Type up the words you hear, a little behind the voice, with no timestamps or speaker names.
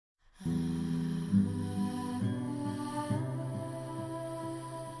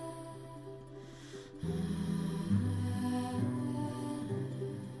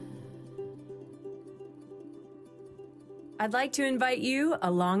I'd like to invite you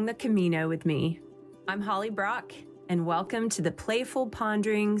along the Camino with me. I'm Holly Brock, and welcome to the playful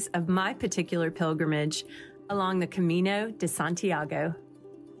ponderings of my particular pilgrimage along the Camino de Santiago.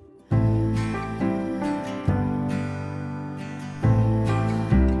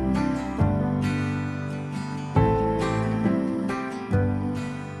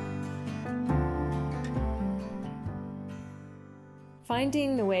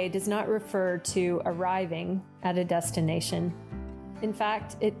 Finding the way does not refer to arriving at a destination. In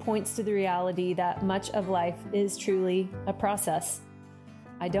fact, it points to the reality that much of life is truly a process.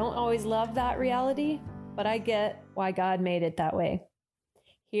 I don't always love that reality, but I get why God made it that way.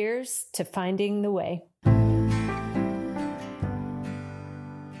 Here's to finding the way.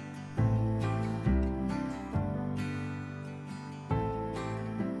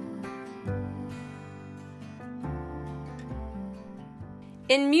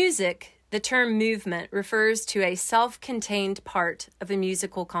 In music, the term movement refers to a self-contained part of a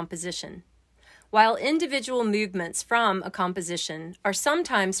musical composition. While individual movements from a composition are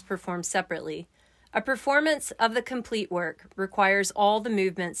sometimes performed separately, a performance of the complete work requires all the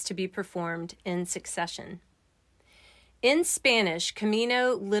movements to be performed in succession. In Spanish,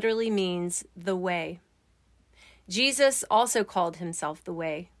 camino literally means the way. Jesus also called himself the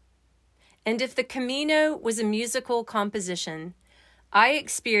way. And if the Camino was a musical composition, I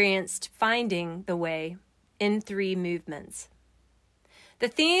experienced finding the way in 3 movements. The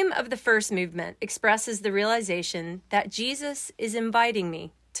theme of the first movement expresses the realization that Jesus is inviting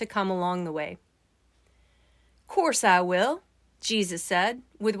me to come along the way. "Course I will," Jesus said,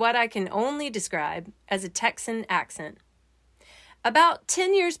 with what I can only describe as a Texan accent. About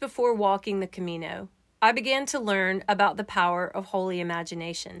 10 years before walking the Camino, I began to learn about the power of holy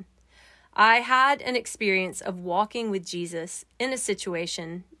imagination. I had an experience of walking with Jesus in a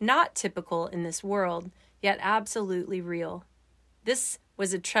situation not typical in this world, yet absolutely real. This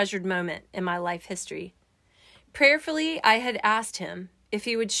was a treasured moment in my life history. Prayerfully, I had asked him if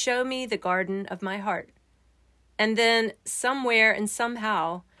he would show me the garden of my heart. And then, somewhere and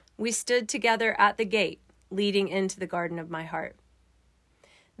somehow, we stood together at the gate leading into the garden of my heart.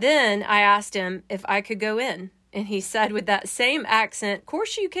 Then I asked him if I could go in, and he said with that same accent,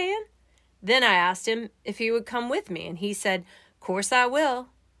 "Course you can." Then I asked him if he would come with me, and he said, "Course I will."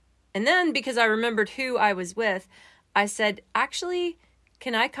 And then, because I remembered who I was with, I said, "Actually,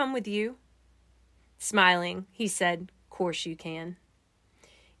 can I come with you?" Smiling, he said, "Course you can."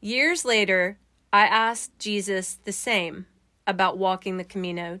 Years later, I asked Jesus the same about walking the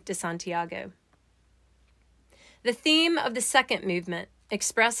Camino de Santiago. The theme of the second movement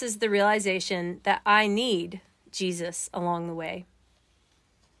expresses the realization that I need Jesus along the way.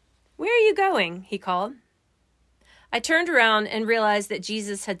 "Where are you going?" he called. I turned around and realized that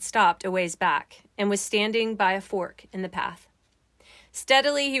Jesus had stopped a ways back and was standing by a fork in the path.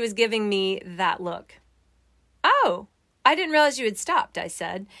 Steadily, he was giving me that look. "Oh, I didn't realize you had stopped," I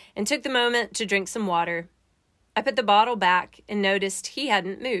said, and took the moment to drink some water. I put the bottle back and noticed he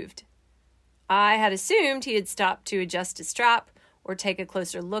hadn't moved. I had assumed he had stopped to adjust his strap or take a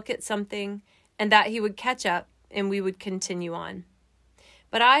closer look at something, and that he would catch up and we would continue on.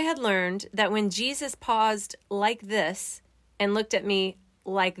 But I had learned that when Jesus paused like this and looked at me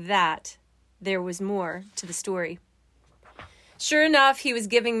like that, there was more to the story. Sure enough, he was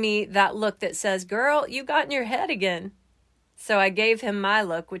giving me that look that says, "Girl, you got in your head again." So I gave him my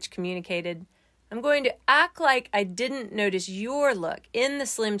look, which communicated, "I'm going to act like I didn't notice your look in the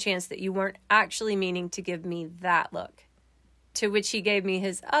slim chance that you weren't actually meaning to give me that look." To which he gave me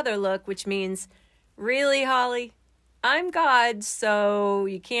his other look, which means, "Really, Holly? I'm God, so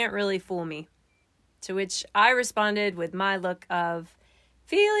you can't really fool me." To which I responded with my look of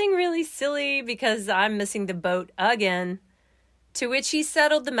feeling really silly because I'm missing the boat again. To which he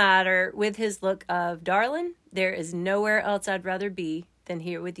settled the matter with his look of, "Darling, there is nowhere else I'd rather be than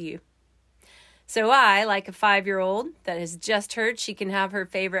here with you." So I, like a 5-year-old that has just heard she can have her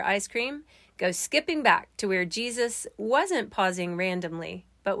favorite ice cream, go skipping back to where Jesus wasn't pausing randomly,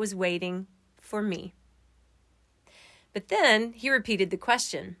 but was waiting for me. But then he repeated the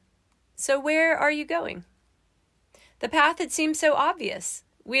question, "So where are you going?" The path had seemed so obvious.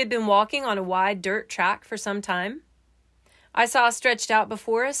 We had been walking on a wide dirt track for some time. I saw stretched out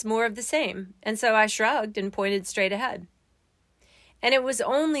before us more of the same, and so I shrugged and pointed straight ahead. And it was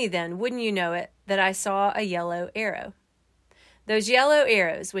only then, wouldn't you know it, that I saw a yellow arrow. Those yellow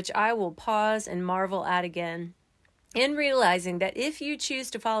arrows, which I will pause and marvel at again, in realizing that if you choose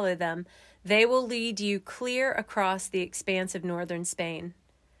to follow them, they will lead you clear across the expanse of northern Spain.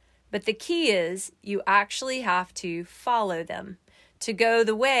 But the key is you actually have to follow them to go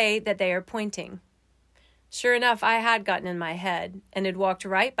the way that they are pointing. Sure enough, I had gotten in my head and had walked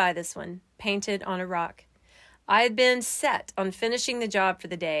right by this one, painted on a rock. I had been set on finishing the job for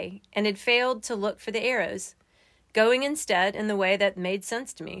the day and had failed to look for the arrows, going instead in the way that made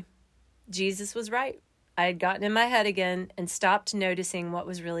sense to me. Jesus was right. I had gotten in my head again and stopped noticing what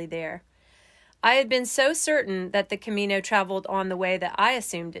was really there. I had been so certain that the Camino traveled on the way that I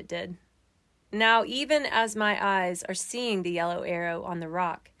assumed it did. Now, even as my eyes are seeing the yellow arrow on the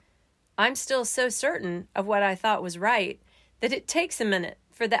rock, I'm still so certain of what I thought was right that it takes a minute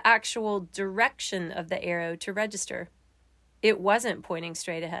for the actual direction of the arrow to register. It wasn't pointing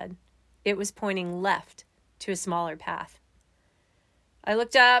straight ahead. It was pointing left to a smaller path. I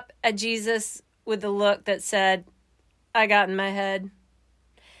looked up at Jesus with a look that said, I got in my head.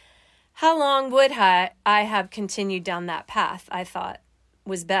 How long would I have continued down that path, I thought,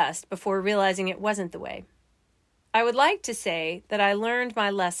 was best before realizing it wasn't the way. I would like to say that I learned my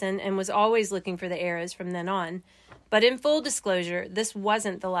lesson and was always looking for the arrows from then on, but in full disclosure, this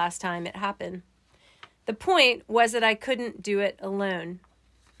wasn't the last time it happened. The point was that I couldn't do it alone.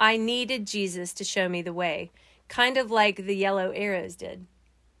 I needed Jesus to show me the way, kind of like the yellow arrows did.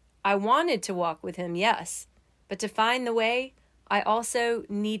 I wanted to walk with him, yes, but to find the way, I also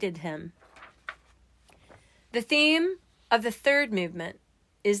needed him. The theme of the third movement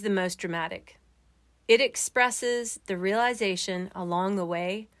is the most dramatic. It expresses the realization along the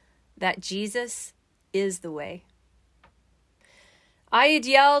way that Jesus is the way. I had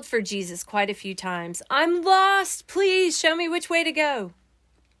yelled for Jesus quite a few times. I'm lost! Please show me which way to go.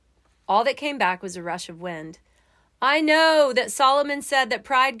 All that came back was a rush of wind. I know that Solomon said that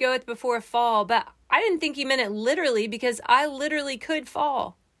pride goeth before a fall, but I didn't think he meant it literally because I literally could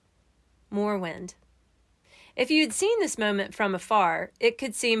fall. More wind. If you had seen this moment from afar, it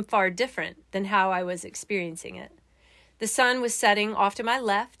could seem far different than how I was experiencing it. The sun was setting off to my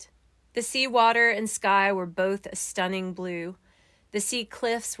left. The sea water and sky were both a stunning blue. The sea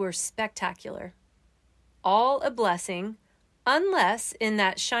cliffs were spectacular. All a blessing, unless in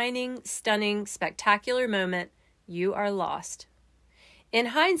that shining, stunning, spectacular moment, you are lost. In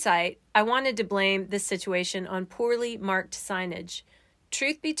hindsight, I wanted to blame this situation on poorly marked signage.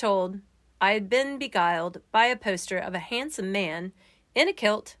 Truth be told, I had been beguiled by a poster of a handsome man in a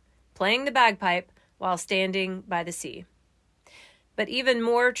kilt playing the bagpipe while standing by the sea. But even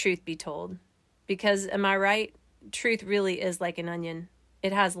more truth be told, because am I right? Truth really is like an onion.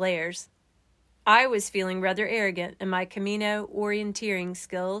 It has layers. I was feeling rather arrogant in my Camino orienteering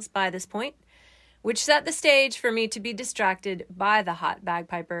skills by this point, which set the stage for me to be distracted by the hot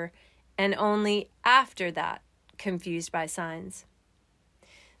bagpiper, and only after that confused by signs.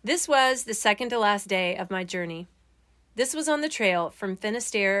 This was the second to last day of my journey. This was on the trail from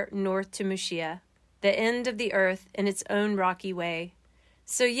Finisterre north to Muxía, the end of the earth in its own rocky way.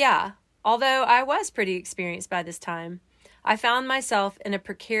 So yeah, although I was pretty experienced by this time, I found myself in a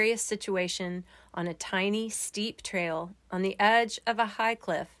precarious situation on a tiny, steep trail on the edge of a high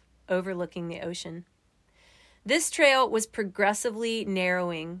cliff overlooking the ocean. This trail was progressively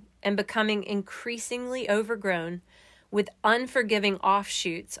narrowing and becoming increasingly overgrown with unforgiving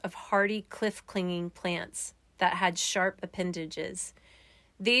offshoots of hardy cliff-clinging plants that had sharp appendages.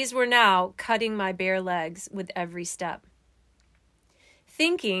 These were now cutting my bare legs with every step.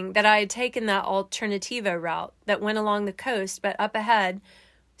 Thinking that I had taken that alternativo route that went along the coast but up ahead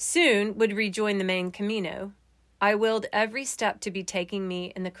soon would rejoin the main Camino, I willed every step to be taking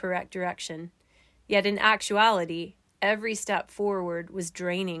me in the correct direction. Yet in actuality, every step forward was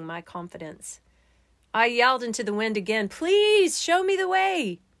draining my confidence. I yelled into the wind again, please show me the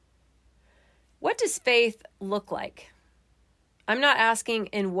way. What does faith look like? I'm not asking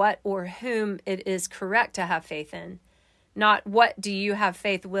in what or whom it is correct to have faith in. Not what do you have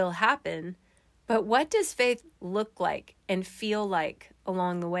faith will happen, but what does faith look like and feel like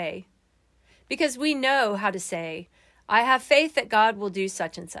along the way? Because we know how to say, I have faith that God will do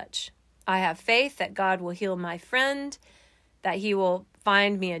such and such. I have faith that God will heal my friend, that he will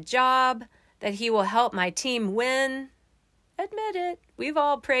find me a job, that he will help my team win. Admit it, we've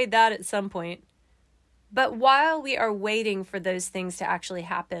all prayed that at some point. But while we are waiting for those things to actually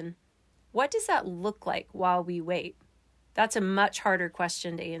happen, what does that look like while we wait? That's a much harder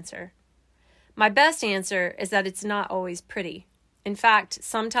question to answer. My best answer is that it's not always pretty. In fact,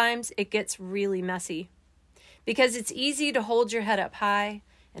 sometimes it gets really messy. Because it's easy to hold your head up high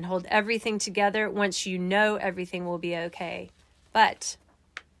and hold everything together once you know everything will be okay. But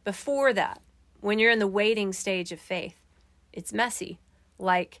before that, when you're in the waiting stage of faith, it's messy,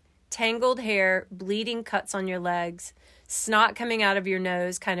 like tangled hair, bleeding cuts on your legs, snot coming out of your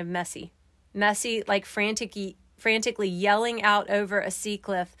nose, kind of messy. Messy, like frantically yelling out over a sea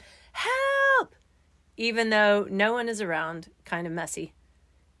cliff, help! even though no one is around, kind of messy,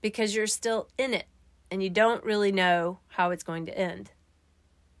 because you're still in it and you don't really know how it's going to end.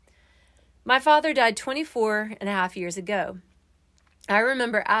 My father died 24 and a half years ago. I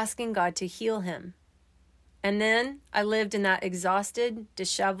remember asking God to heal him. And then I lived in that exhausted,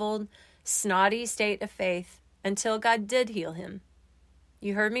 disheveled, snotty state of faith until God did heal him.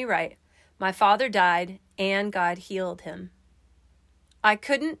 You heard me right. My father died and God healed him. I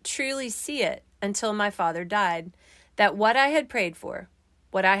couldn't truly see it until my father died, that what I had prayed for,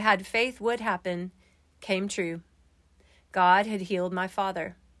 what I had faith would happen, came true. God had healed my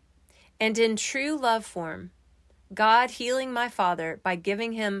father. And in true love form, God healed my father by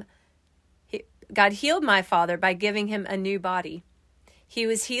giving him a new body. He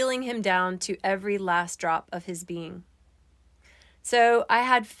was healing him down to every last drop of his being. So I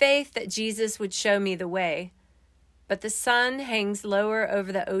had faith that Jesus would show me the way, but the sun hangs lower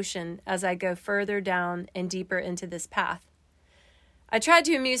over the ocean as I go further down and deeper into this path. I tried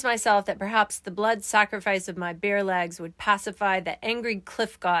to amuse myself that perhaps the blood sacrifice of my bare legs would pacify the angry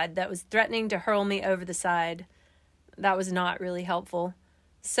cliff god that was threatening to hurl me over the side. That was not really helpful.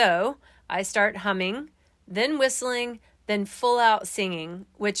 So I start humming, then whistling, then full out singing,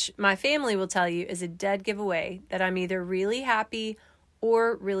 which my family will tell you is a dead giveaway that I'm either really happy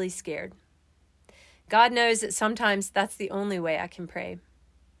or really scared. God knows that sometimes that's the only way I can pray.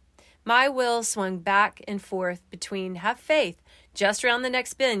 My will swung back and forth between have faith. Just around the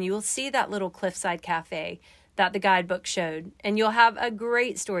next bend, you will see that little cliffside cafe that the guidebook showed, and you'll have a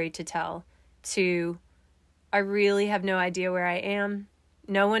great story to tell. To, I really have no idea where I am.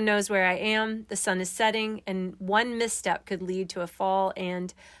 No one knows where I am. The sun is setting, and one misstep could lead to a fall,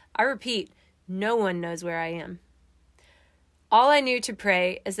 and I repeat, no one knows where I am. All I knew to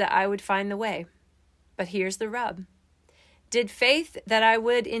pray is that I would find the way. But here's the rub. Did faith that I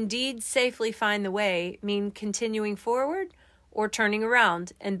would indeed safely find the way mean continuing forward or turning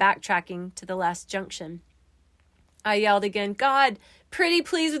around and backtracking to the last junction? I yelled again, God, pretty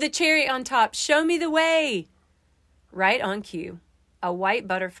please with a cherry on top, show me the way. Right on cue, a white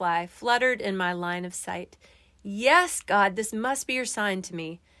butterfly fluttered in my line of sight. Yes, God, this must be your sign to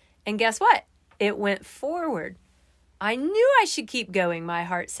me. And guess what? It went forward. I knew I should keep going, my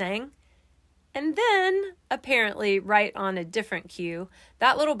heart sang. And then, apparently right on a different cue,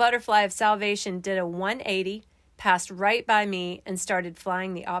 that little butterfly of salvation did a 180, passed right by me, and started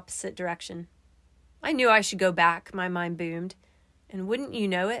flying the opposite direction. I knew I should go back, my mind boomed. And wouldn't you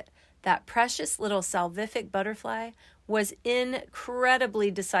know it, that precious little salvific butterfly was incredibly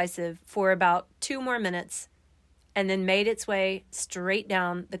decisive for about 2 more minutes, and then made its way straight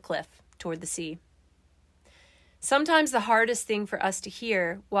down the cliff toward the sea. Sometimes the hardest thing for us to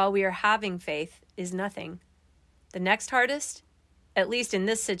hear while we are having faith is nothing. The next hardest, at least in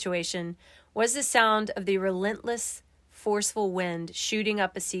this situation, was the sound of the relentless, forceful wind shooting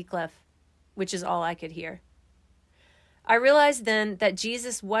up a sea cliff, which is all I could hear. I realized then that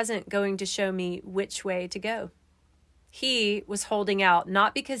Jesus wasn't going to show me which way to go. He was holding out,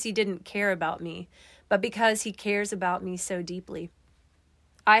 not because he didn't care about me, but because he cares about me so deeply.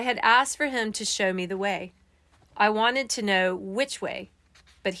 I had asked for him to show me the way. I wanted to know which way,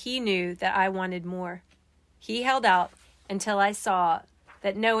 but he knew that I wanted more. He held out until I saw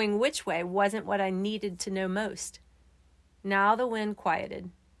that knowing which way wasn't what I needed to know most. Now the wind quieted,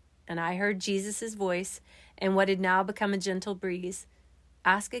 and I heard Jesus' voice and what had now become a gentle breeze.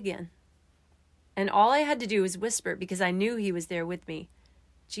 Ask again. And all I had to do was whisper because I knew he was there with me.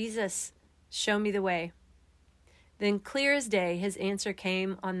 Jesus, show me the way. Then clear as day, his answer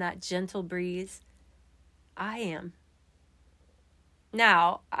came on that gentle breeze. I am.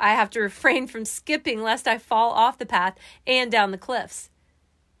 Now, I have to refrain from skipping lest I fall off the path and down the cliffs.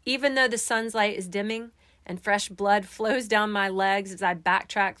 Even though the sun's light is dimming and fresh blood flows down my legs as I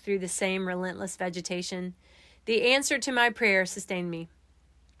backtrack through the same relentless vegetation, the answer to my prayer sustained me.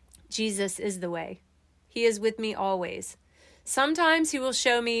 Jesus is the way. He is with me always. Sometimes he will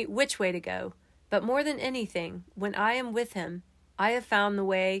show me which way to go, but more than anything, when I am with him, I have found the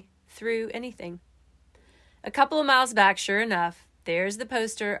way through anything. A couple of miles back, sure enough, there's the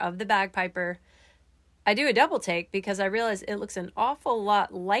poster of the bagpiper. I do a double take because I realize it looks an awful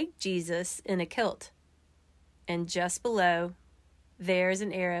lot like Jesus in a kilt. And just below, there's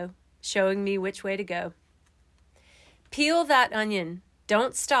an arrow showing me which way to go. Peel that onion.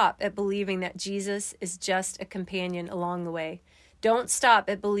 Don't stop at believing that Jesus is just a companion along the way. Don't stop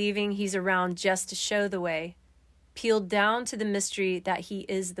at believing he's around just to show the way. Peel down to the mystery that he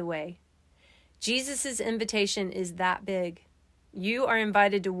is the way. Jesus' invitation is that big. You are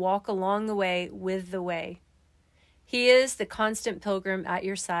invited to walk along the way with the way. He is the constant pilgrim at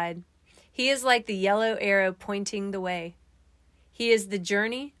your side. He He is like the yellow arrow pointing the way. He is the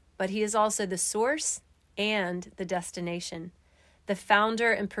journey, but he is also the source and the destination, the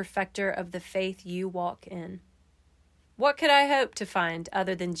founder and perfecter of the faith you walk in. What could I hope to find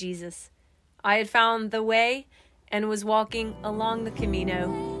other than Jesus? I had found the way and was walking along the Camino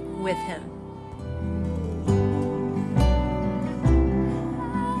with him.